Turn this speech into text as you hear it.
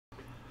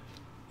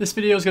This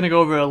video is going to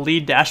go over a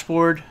lead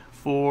dashboard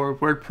for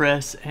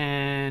WordPress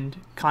and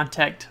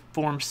Contact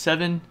Form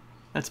 7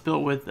 that's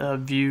built with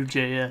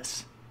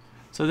Vue.js.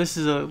 So this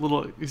is a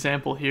little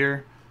example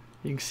here.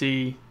 You can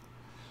see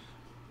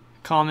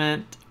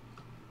comment,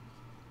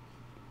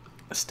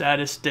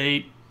 status,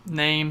 date,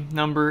 name,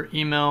 number,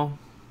 email,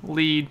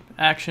 lead,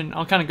 action.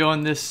 I'll kind of go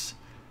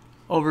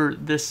over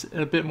this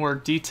in a bit more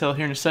detail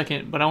here in a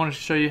second, but I want to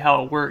show you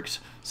how it works.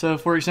 So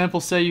for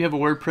example, say you have a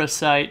WordPress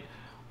site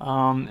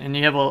and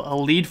you have a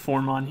lead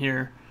form on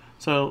here.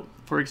 So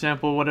for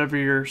example, whatever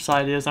your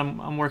site is,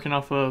 I'm working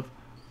off of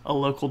a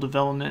local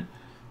development,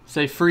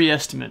 say free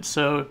estimates.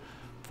 So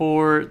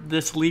for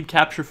this lead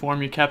capture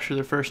form, you capture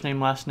their first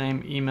name, last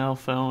name, email,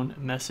 phone,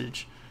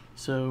 message.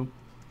 So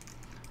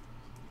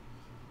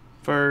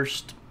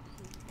first,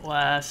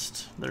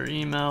 last, their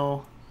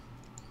email,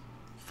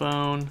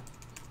 phone.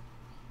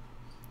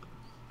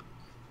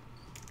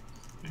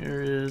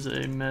 Here is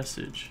a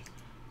message.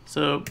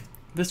 So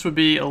this would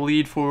be a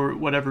lead for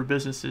whatever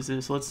business this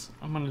is.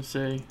 I'm going to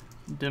say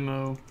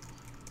demo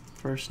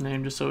first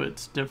name just so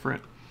it's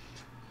different.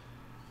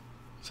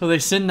 So they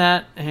send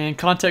that, and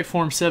Contact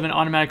Form 7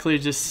 automatically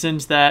just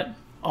sends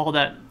all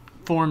that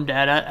form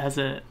data as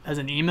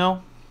an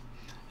email.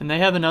 And they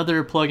have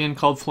another plugin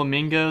called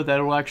Flamingo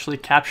that will actually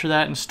capture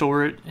that and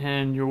store it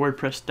in your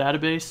WordPress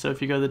database. So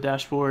if you go to the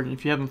dashboard, and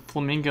if you have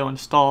Flamingo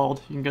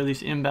installed, you can go to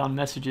these inbound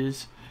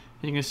messages.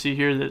 You can see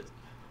here that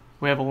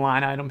we have a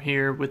line item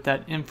here with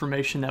that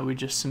information that we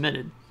just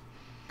submitted.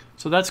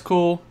 So that's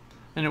cool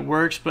and it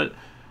works, but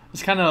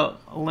it's kind of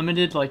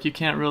limited. Like, you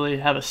can't really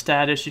have a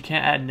status, you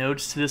can't add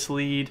notes to this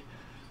lead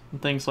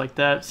and things like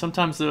that.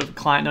 Sometimes the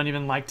client don't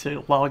even like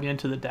to log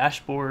into the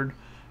dashboard,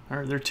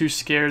 or they're too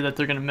scared that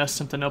they're going to mess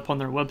something up on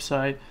their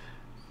website.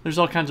 There's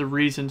all kinds of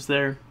reasons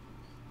there.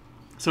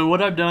 So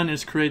what I've done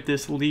is create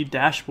this lead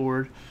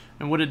dashboard,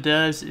 and what it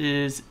does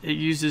is it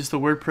uses the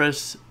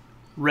WordPress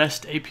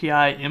REST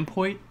API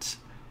endpoints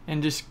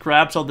and just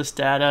grabs all this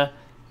data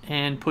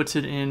and puts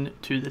it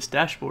into this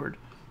dashboard.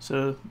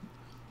 So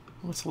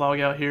let's log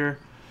out here.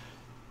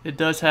 It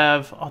does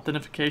have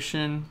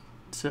authentication,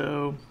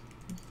 so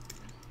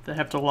they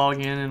have to log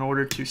in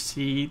order to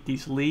see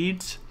these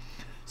leads.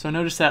 So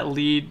notice that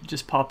lead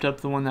just popped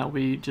up, the one that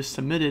we just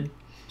submitted.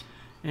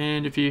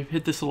 And if you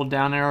hit this little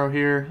down arrow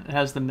here, it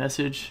has the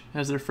message, it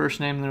has their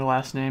first name and their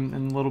last name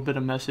and a little bit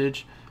of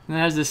message. And it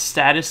has this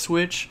status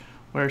switch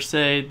where,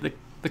 say,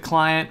 the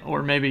client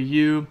or maybe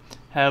you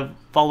have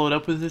followed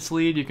up with this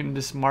lead, you can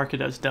just mark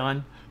it as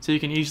done. So you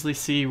can easily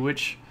see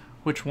which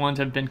ones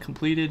have been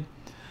completed.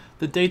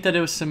 The date that it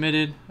was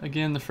submitted,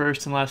 again, the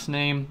first and last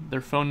name,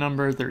 their phone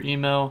number, their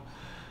email.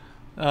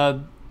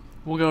 We'll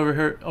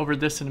go over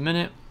this in a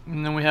minute.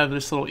 And then we have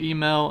this little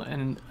email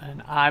and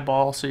an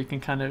eyeball, so you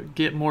can kind of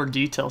get more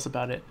details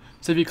about it.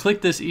 So if you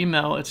click this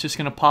email, it's just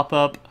going to pop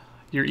up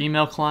your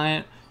email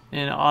client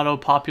and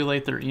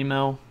auto-populate their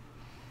email.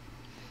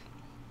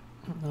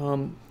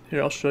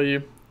 Here, I'll show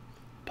you.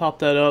 Pop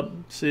that up.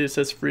 See, it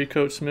says free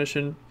code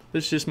submission.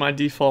 This is just my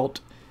default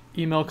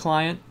email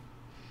client.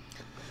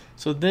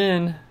 So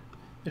then,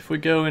 if we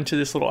go into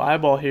this little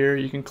eyeball here,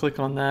 you can click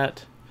on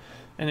that,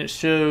 and it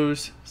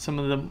shows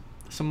some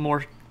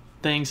more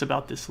things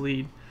about this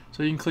lead.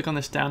 So you can click on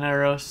this down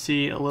arrow,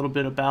 see a little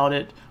bit about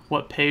it,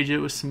 what page it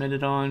was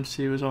submitted on.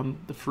 See, it was on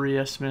the free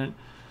estimate,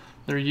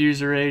 their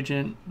user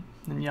agent,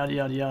 and yada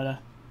yada yada.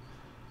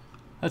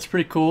 That's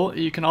pretty cool.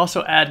 You can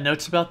also add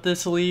notes about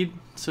this lead.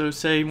 So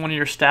say one of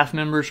your staff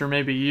members, or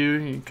maybe you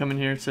can come in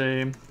here and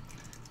say,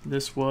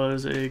 this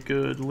was a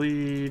good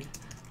lead.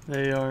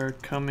 They are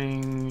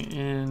coming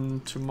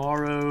in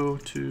tomorrow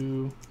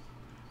to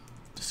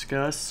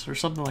discuss, or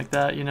something like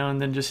that, you know,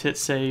 and then just hit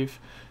save,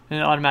 and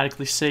it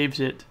automatically saves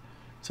it.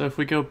 So if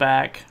we go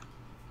back,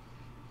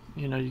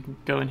 you know, you can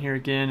go in here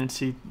again and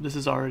see this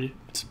is already,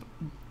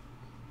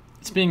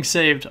 it's being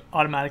saved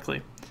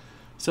automatically.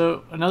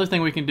 So another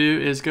thing we can do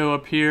is go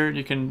up here.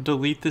 You can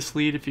delete this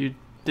lead if you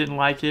didn't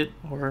like it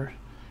or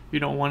you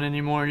don't want it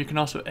anymore. You can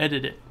also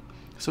edit it.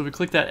 So if we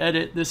click that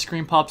edit, this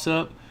screen pops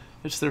up.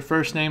 It's their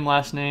first name,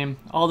 last name,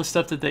 all the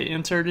stuff that they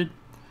inserted.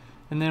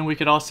 And then we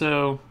could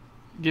also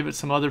give it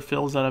some other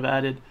fields that I've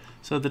added.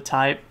 So the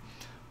type,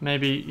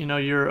 maybe, you know,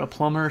 you're a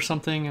plumber or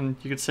something, and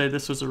you could say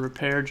this was a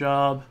repair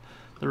job.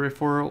 The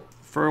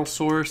referral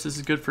source, this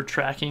is good for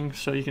tracking,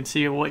 so you can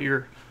see what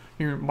your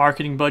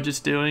marketing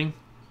budget's doing.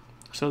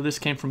 So this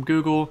came from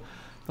Google.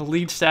 The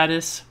lead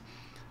status,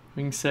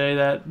 we can say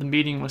that the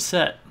meeting was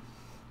set.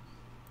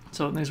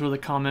 So these were the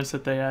comments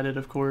that they added,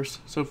 of course.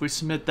 So if we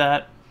submit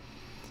that,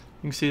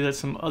 you can see that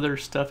some other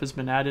stuff has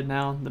been added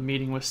now. The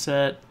meeting was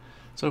set.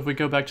 So if we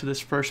go back to this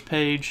first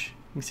page,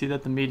 you can see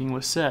that the meeting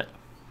was set.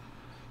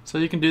 So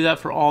you can do that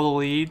for all the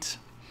leads.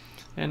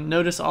 And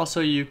notice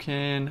also you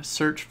can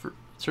search for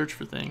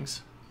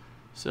things.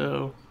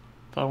 So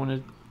if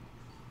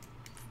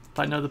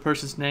I know the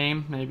person's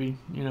name, maybe,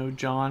 you know,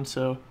 John,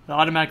 so it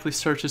automatically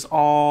searches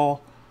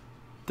all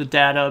the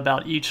data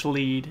about each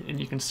lead, and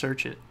you can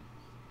search it.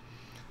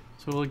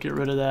 So we'll get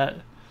rid of that.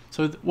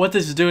 So what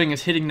this is doing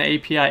is hitting the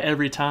API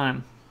every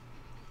time.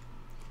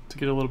 to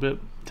get a little bit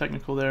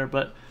technical there.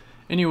 But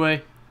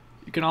anyway,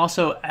 you can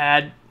also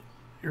add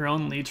your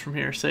own leads from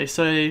here. Say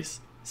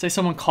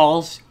someone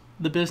calls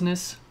the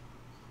business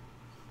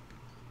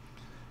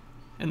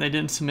and they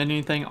didn't submit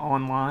anything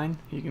online,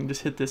 you can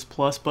just hit this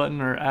plus button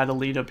or add a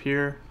lead up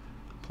here,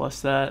 plus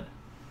that.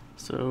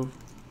 So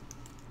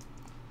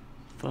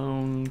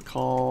phone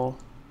call,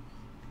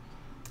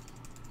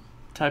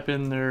 type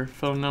in their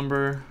phone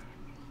number,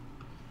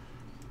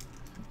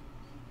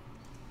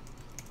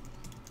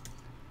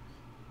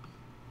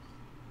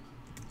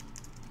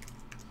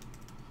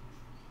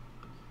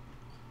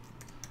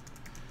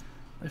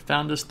 they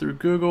found us through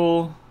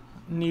Google,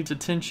 needs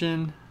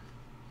attention.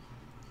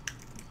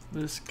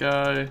 This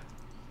guy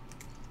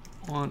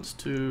wants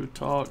to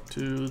talk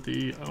to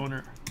the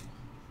owner.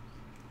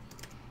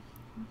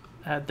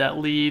 Add that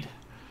lead.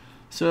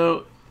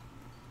 So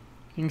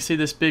you can see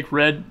this big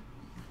red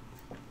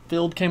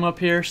field came up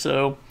here.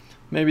 So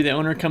maybe the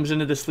owner comes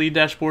into this lead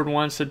dashboard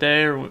once a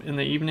day or in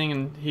the evening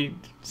and he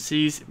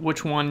sees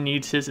which one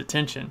needs his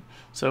attention.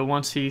 So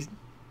once he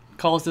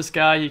calls this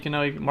guy, you can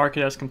now mark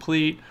it as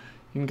complete.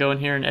 You can go in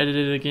here and edit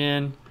it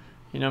again,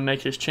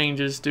 make his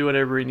changes, do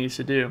whatever he needs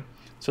to do.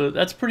 So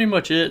that's pretty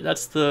much it.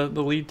 That's the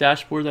lead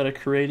dashboard that I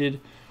created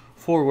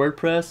for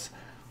WordPress.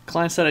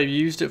 Clients that I've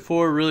used it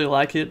for really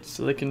like it,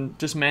 so they can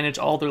just manage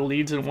all their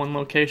leads in one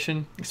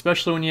location,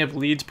 especially when you have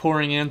leads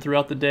pouring in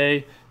throughout the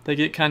day. They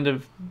get kind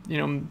of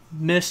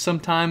missed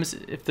sometimes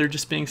if they're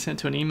just being sent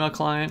to an email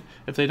client,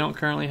 if they don't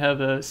currently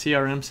have a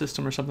CRM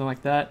system or something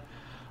like that.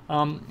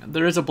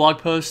 There is a blog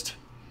post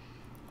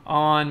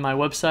on my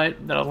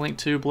website that I'll link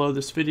to below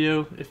this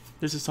video if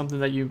this is something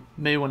that you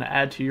may want to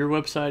add to your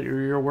website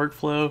or your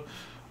workflow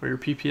or your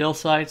PPL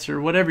sites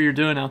or whatever you're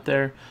doing out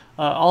there.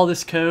 All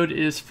this code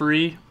is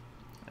free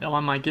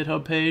on my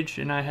GitHub page,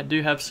 and I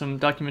do have some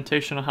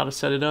documentation on how to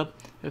set it up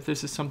if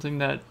this is something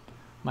that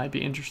might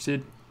be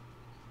interested.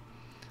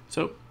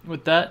 So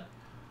with that,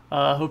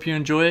 I hope you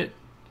enjoy it,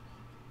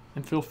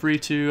 and feel free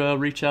to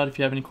reach out if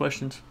you have any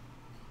questions.